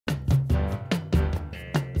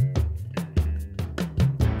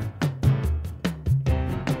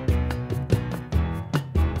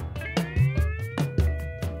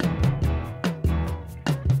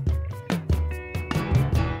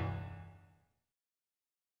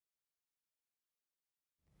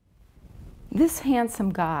This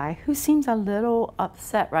handsome guy, who seems a little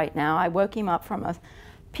upset right now, I woke him up from a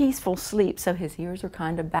peaceful sleep, so his ears are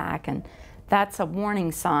kind of back, and that's a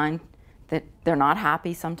warning sign that they're not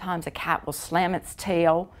happy. Sometimes a cat will slam its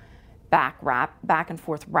tail back and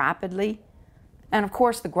forth rapidly. And of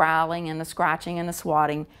course the growling and the scratching and the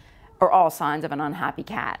swatting are all signs of an unhappy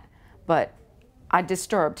cat. But I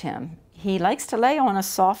disturbed him. He likes to lay on a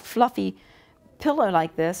soft, fluffy pillow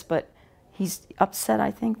like this, but he's upset,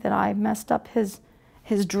 I think, that I messed up his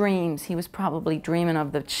dreams. He was probably dreaming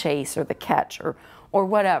of the chase or the catch or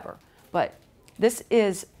whatever. But this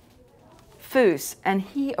is Foose, and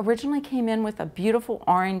he originally came in with a beautiful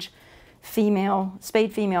orange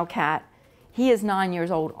spayed female cat. He is 9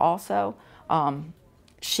 years old also.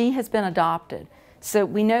 She has been adopted. So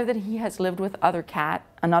we know that he has lived with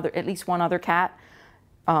at least one other cat.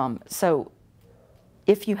 So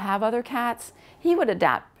if you have other cats, he would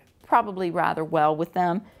adapt probably rather well with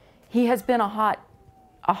them. He has been a hot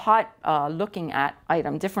looking at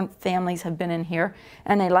item. Different families have been in here,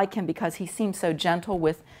 and they like him because he seems so gentle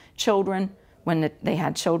with children when they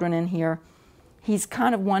had children in here. He's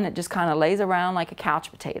kind of one that just kind of lays around like a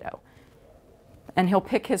couch potato, and he'll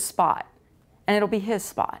pick his spot, and it'll be his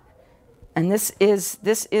spot. And this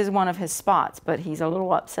is one of his spots, but he's a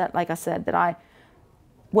little upset, like I said, that I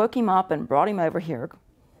woke him up and brought him over here.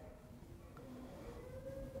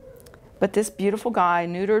 But this beautiful guy,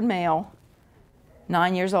 neutered male,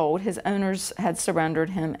 9 years old, his owners had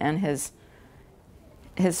surrendered him, and his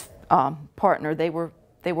partner, they were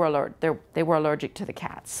allergic to the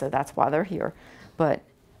cats, so that's why they're here. But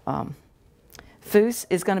Foose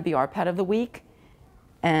is going to be our pet of the week,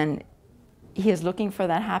 and he is looking for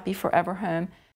that happy forever home.